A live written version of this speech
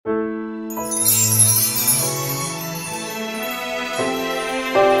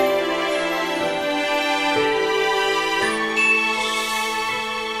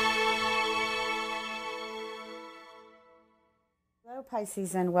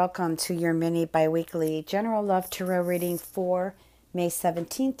Pisces, and welcome to your mini biweekly general love tarot reading for May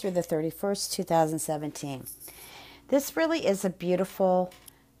 17th through the 31st, 2017. This really is a beautiful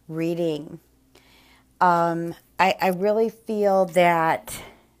reading. I really feel that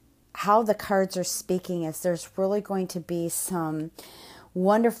how the cards are speaking is there's really going to be some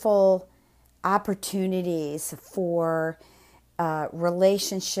wonderful opportunities for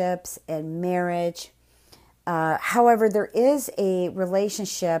relationships and marriage. However, there is a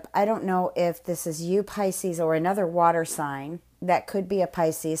relationship. I don't know if this is you, Pisces, or another water sign. That could be a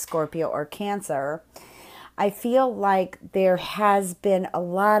Pisces, Scorpio, or Cancer. I feel like there has been a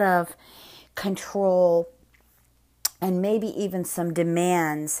lot of control and maybe even some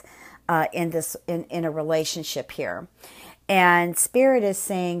demands in a relationship here. And Spirit is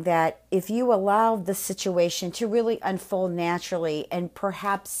saying that if you allow the situation to really unfold naturally and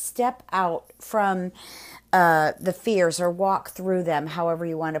perhaps step out from the fears or walk through them, however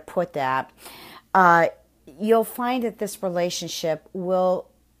you want to put that, you'll find that this relationship will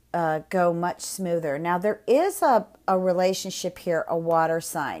go much smoother. Now, there is a relationship here, a water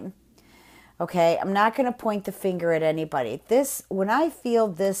sign. Okay, I'm not going to point the finger at anybody. When I feel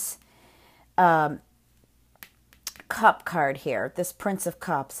this cup card here, this Prince of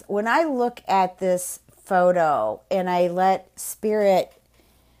Cups, when I look at this photo and I let Spirit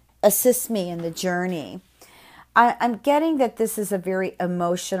assist me in the journey, I'm getting that this is a very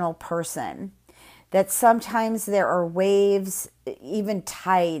emotional person, that sometimes there are waves, even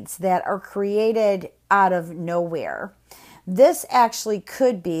tides, that are created out of nowhere. This actually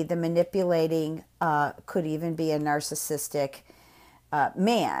could be the manipulating, could even be a narcissistic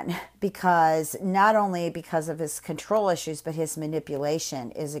man, because not only because of his control issues, but his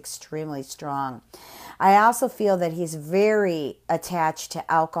manipulation is extremely strong. I also feel that he's very attached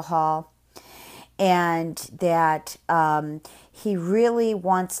to alcohol, and that he really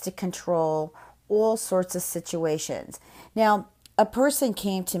wants to control all sorts of situations. Now, a person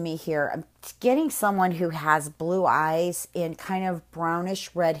came to me here. I'm getting someone who has blue eyes and kind of brownish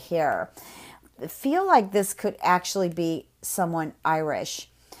red hair. I feel like this could actually be someone Irish.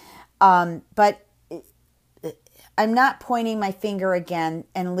 But I'm not pointing my finger again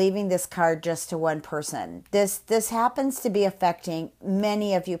and leaving this card just to one person. This happens to be affecting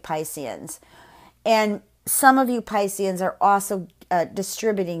many of you Pisceans. And some of you Pisceans are also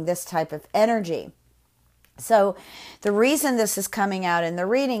distributing this type of energy. So the reason this is coming out in the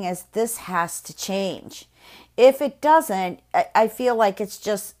reading is this has to change. If it doesn't, I feel like it's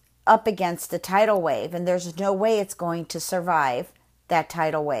just up against a tidal wave, and there's no way it's going to survive that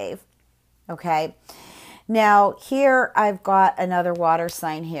tidal wave. Okay. Now here I've got another water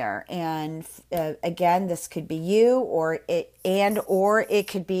sign here, and again, this could be you, or it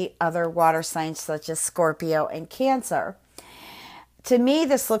could be other water signs such as Scorpio and Cancer. To me,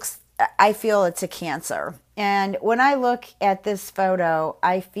 I feel it's a Cancer. And when I look at this photo,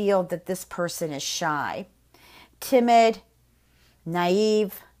 I feel that this person is shy, timid,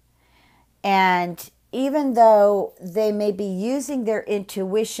 naive, and even though they may be using their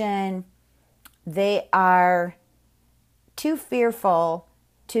intuition, they are too fearful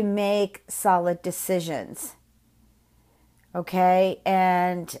to make solid decisions. Okay?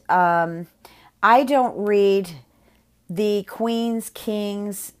 And I don't read the queens,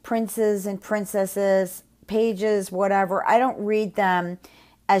 kings, princes and princesses, pages, whatever. I don't read them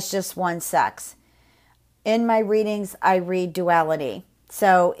as just one sex. In my readings, I read duality.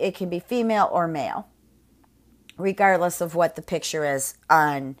 So it can be female or male, regardless of what the picture is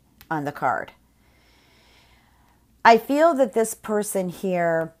on the card. I feel that this person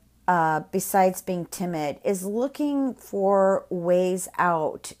here, besides being timid, is looking for ways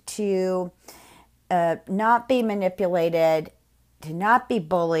out to not be manipulated, to not be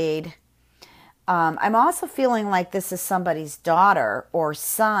bullied. I'm also feeling like this is somebody's daughter or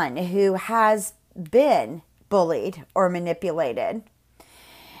son who has been bullied or manipulated.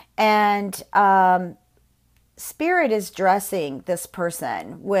 And Spirit is dressing this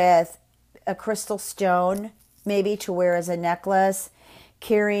person with a crystal stone, maybe to wear as a necklace,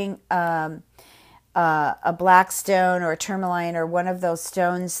 carrying a black stone or a tourmaline or one of those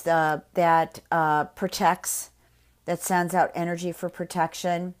stones that protects, that sends out energy for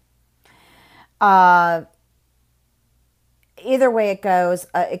protection. Either way it goes,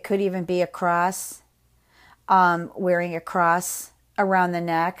 it could even be a cross, wearing a cross around the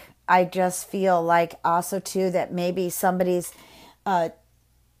neck. I just feel like also too that maybe somebody's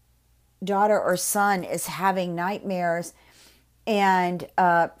daughter or son is having nightmares and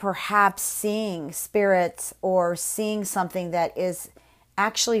perhaps seeing spirits or seeing something that is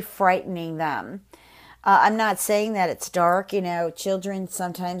actually frightening them. I'm not saying that it's dark. Children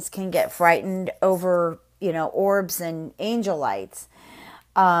sometimes can get frightened over, orbs and angel lights.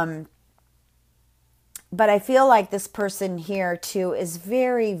 But I feel like this person here too is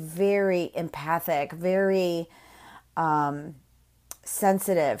very, very empathic, very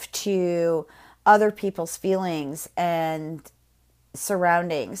sensitive to other people's feelings and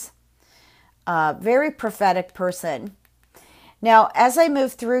surroundings. Very prophetic person. Now, as I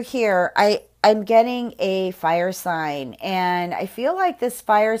move through here, I'm getting a fire sign, and I feel like this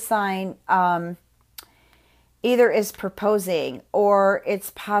fire sign either is proposing, or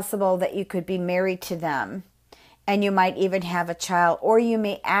it's possible that you could be married to them and you might even have a child, or you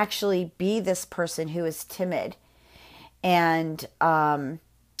may actually be this person who is timid. And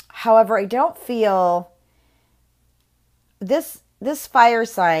however, I don't feel this fire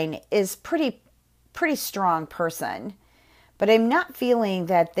sign is pretty strong person, but I'm not feeling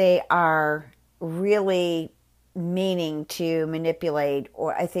that they are really meaning to manipulate,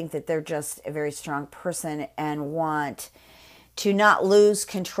 or I think that they're just a very strong person and want to not lose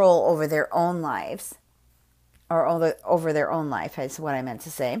control over their own lives, or over their own life is what I meant to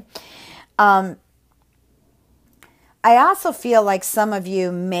say. I also feel like some of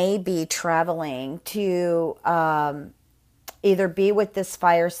you may be traveling to either be with this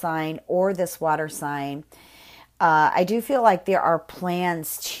fire sign or this water sign. I do feel like there are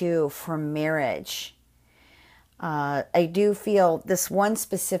plans too for marriage. I do feel this one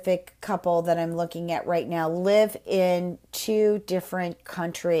specific couple that I'm looking at right now live in 2 different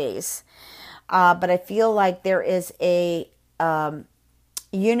countries. But I feel like there is a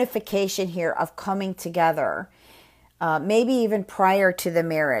unification here of coming together, maybe even prior to the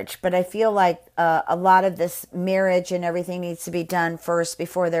marriage. But I feel like a lot of this marriage and everything needs to be done first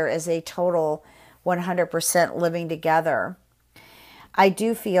before there is a total 100% living together. I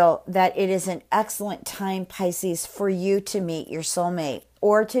do feel that it is an excellent time, Pisces, for you to meet your soulmate,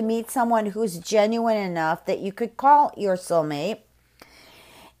 or to meet someone who's genuine enough that you could call your soulmate,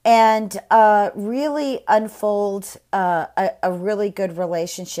 and really unfold a really good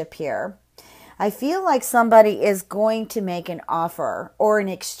relationship here. I feel like somebody is going to make an offer or an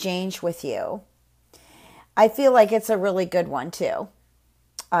exchange with you. I feel like it's a really good one too.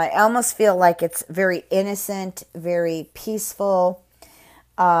 I almost feel like it's very innocent, very peaceful.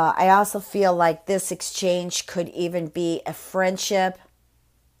 I also feel like this exchange could even be a friendship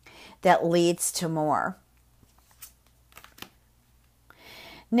that leads to more.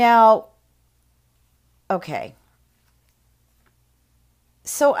 Now, okay.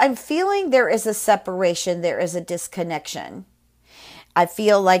 So I'm feeling there is a separation, there is a disconnection. I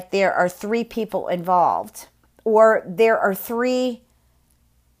feel like there are 3 people involved, or there are 3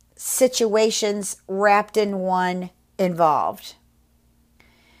 situations wrapped in one involved.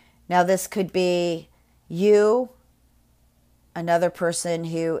 Now, this could be you, another person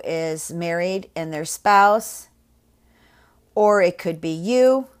who is married and their spouse, or it could be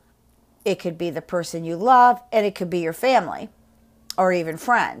you, it could be the person you love, and it could be your family or even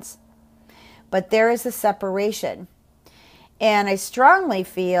friends. But there is a separation. And I strongly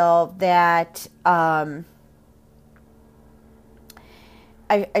feel that I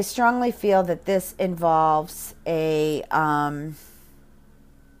strongly feel that this involves a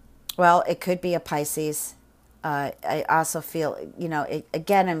well, it could be a Pisces. I also feel,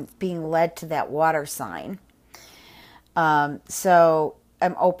 again, I'm being led to that water sign. So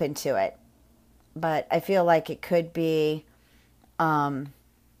I'm open to it. But I feel like it could be, like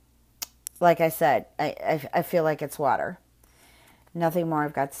I said, I feel like it's water. Nothing more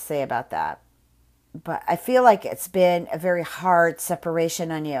I've got to say about that. But I feel like it's been a very hard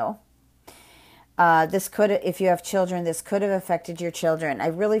separation on you. This could, if you have children, this could have affected your children. I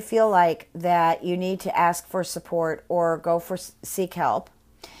really feel like that you need to ask for support or seek help.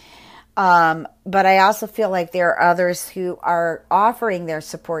 But I also feel like there are others who are offering their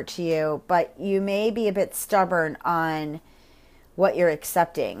support to you, but you may be a bit stubborn on what you're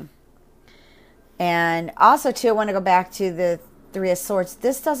accepting. And also, too, I want to go back to the 3 of Swords.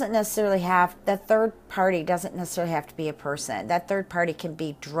 This doesn't necessarily that third party doesn't necessarily have to be a person. That third party can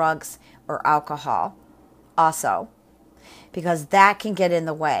be drugs or alcohol also, because that can get in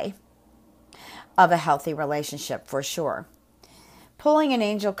the way of a healthy relationship for sure. Pulling an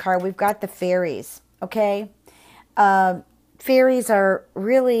angel card, we've got the fairies, okay? Fairies are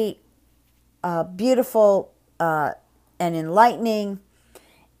really beautiful and enlightening,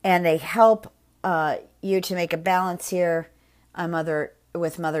 and they help you to make a balance here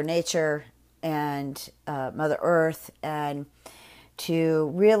with Mother Nature and Mother Earth, and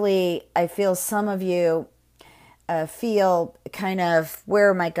to really, I feel some of you feel kind of,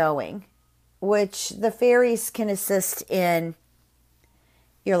 where am I going? which the fairies can assist in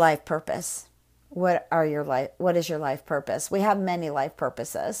your life purpose. What is your life purpose? We have many life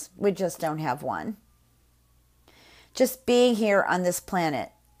purposes. We just don't have one. Just being here on this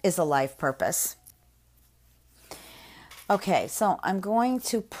planet is a life purpose. Okay, so I'm going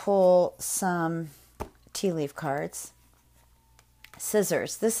to pull some tea leaf cards.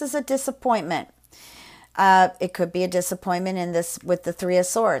 Scissors. This is a disappointment. It could be a disappointment in this with the Three of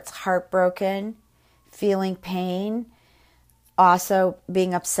Swords. Heartbroken, feeling pain, also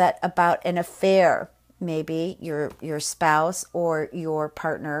being upset about an affair. Maybe your spouse or your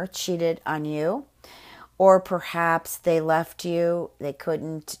partner cheated on you, or perhaps they left you. They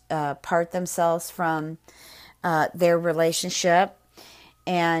couldn't part themselves from their relationship,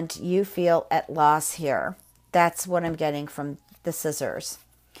 and you feel at loss here. That's what I'm getting from the scissors.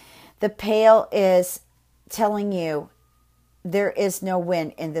 The pail is telling you there is no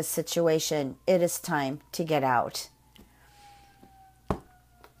win in this situation. It is time to get out.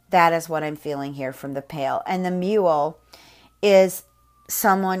 That is what I'm feeling here from the pail. And the mule is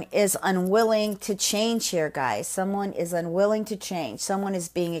someone is unwilling to change here, guys. Someone is unwilling to change. Someone is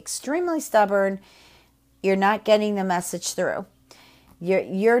being extremely stubborn. You're not getting the message through.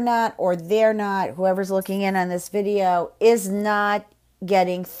 You're not, or they're not, whoever's looking in on this video is not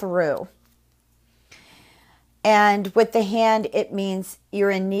getting through. And with the hand, it means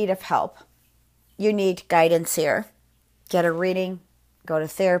you're in need of help. You need guidance here. Get a reading, go to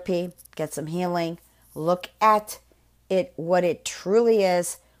therapy, get some healing, look at it, what it truly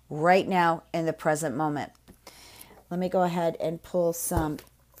is right now in the present moment. Let me go ahead and pull some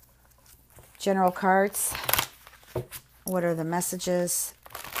general cards. What are the messages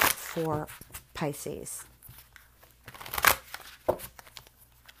for Pisces?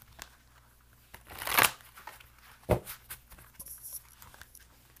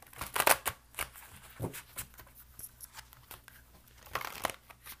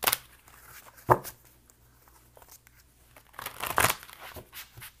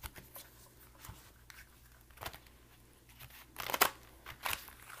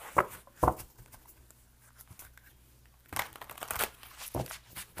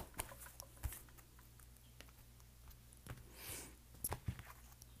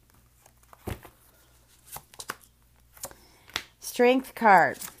 Strength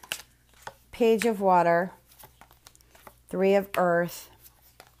card, Page of Water, Three of Earth,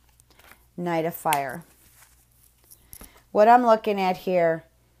 Knight of Fire. What I'm looking at here,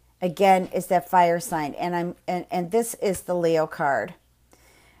 again, is that fire sign, and this is the Leo card.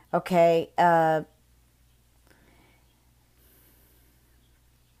 Okay, I'm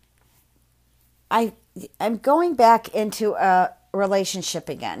going back into a relationship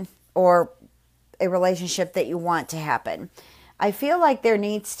again, or a relationship that you want to happen. I feel like there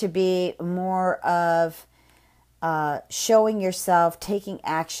needs to be more of showing yourself, taking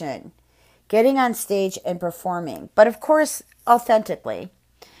action, getting on stage and performing. But of course, authentically,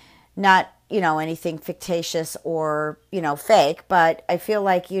 not, anything fictitious or, fake. But I feel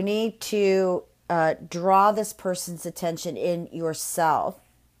like you need to draw this person's attention in yourself.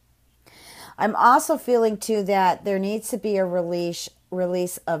 I'm also feeling too that there needs to be a release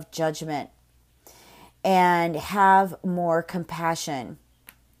of judgment, and have more compassion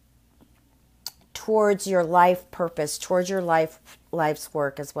towards your life purpose, towards your life's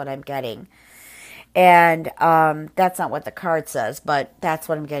work is what I'm getting. And that's not what the card says, but that's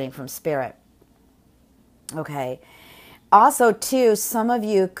what I'm getting from Spirit. Okay. Also, too, some of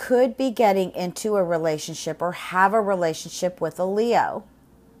you could be getting into a relationship or have a relationship with a Leo.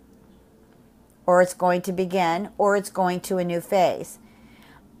 Or it's going to begin, or it's going to a new phase.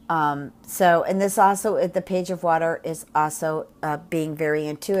 And this also, the Page of Water is also being very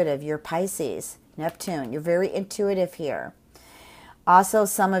intuitive. You're Pisces, Neptune. You're very intuitive here. Also,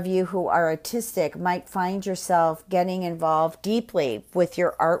 some of you who are artistic might find yourself getting involved deeply with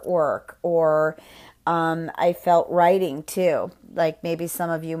your artwork, or I felt writing too. Like maybe some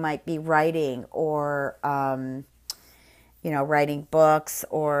of you might be writing, or, writing books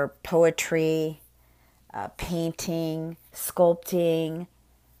or poetry, painting, sculpting,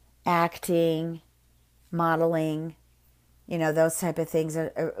 acting, modeling, those type of things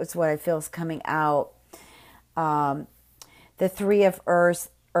is what I feel is coming out. The Three of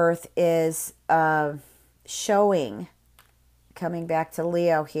Earth is showing, coming back to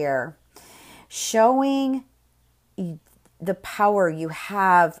Leo here, showing the power you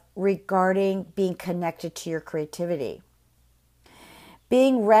have regarding being connected to your creativity,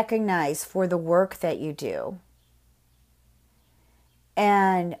 being recognized for the work that you do.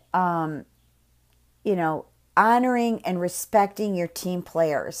 And, honoring and respecting your team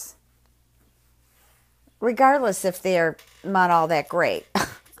players. regardless if they're not all that great.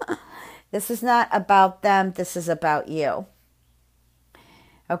 This is not about them. This is about you.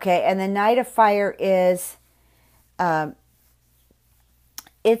 Okay, and the Knight of Fire is,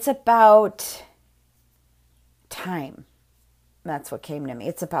 it's about time. That's what came to me.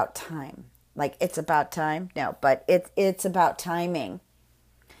 It's about time. Like, it's about time? No, but it's about timing.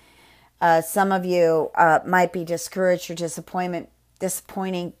 Some of you might be discouraged or disappointed,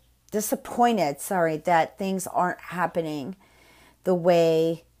 that things aren't happening the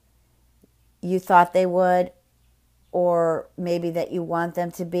way you thought they would, or maybe that you want them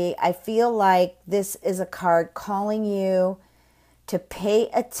to be. I feel like this is a card calling you to pay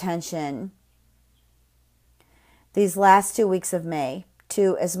attention these last 2 weeks of May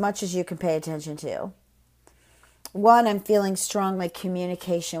to as much as you can pay attention to. One, I'm feeling strongly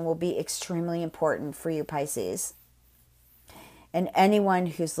communication will be extremely important for you, Pisces, and anyone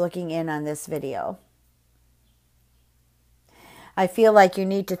who's looking in on this video. I feel like you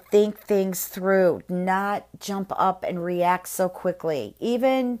need to think things through, not jump up and react so quickly.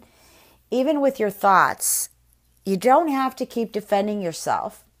 Even with your thoughts, you don't have to keep defending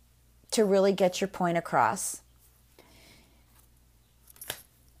yourself to really get your point across.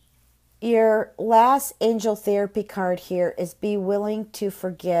 Your last angel therapy card here is be willing to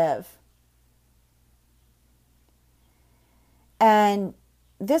forgive. And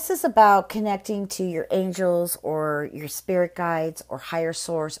this is about connecting to your angels or your spirit guides or higher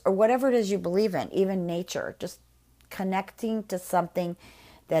source or whatever it is you believe in, even nature. Just connecting to something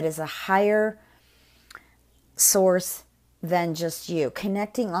that is a higher source than just you.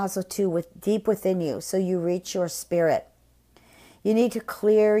 Connecting also to with deep within you so you reach your spirit. You need to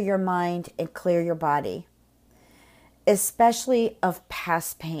clear your mind and clear your body, especially of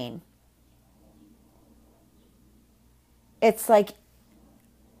past pain. It's like,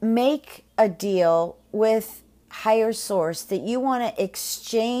 make a deal with higher source that you want to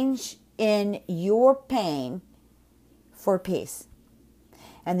exchange in your pain for peace.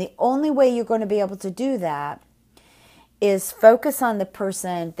 And the only way you're going to be able to do that is focus on the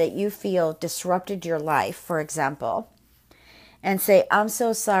person that you feel disrupted your life, for example, and say, I'm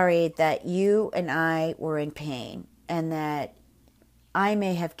so sorry that you and I were in pain and that I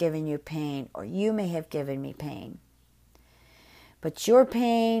may have given you pain or you may have given me pain. But your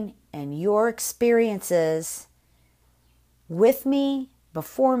pain and your experiences with me,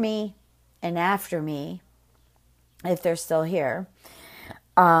 before me, and after me, if they're still here,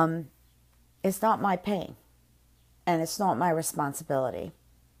 it's not my pain. And it's not my responsibility.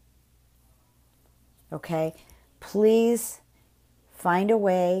 Okay? Please find a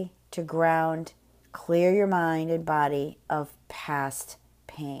way to ground, clear your mind and body of past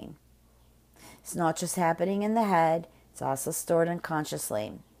pain. It's not just happening in the head. It's also stored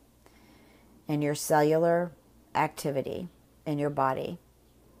unconsciously in your cellular activity in your body.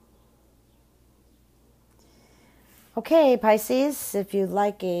 Okay, Pisces, if you'd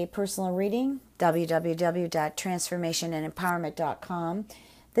like a personal reading, www.transformationandempowerment.com.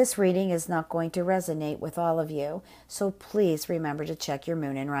 This reading is not going to resonate with all of you, so please remember to check your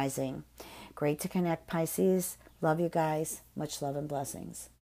moon and rising. Great to connect, Pisces. Love you guys. Much love and blessings.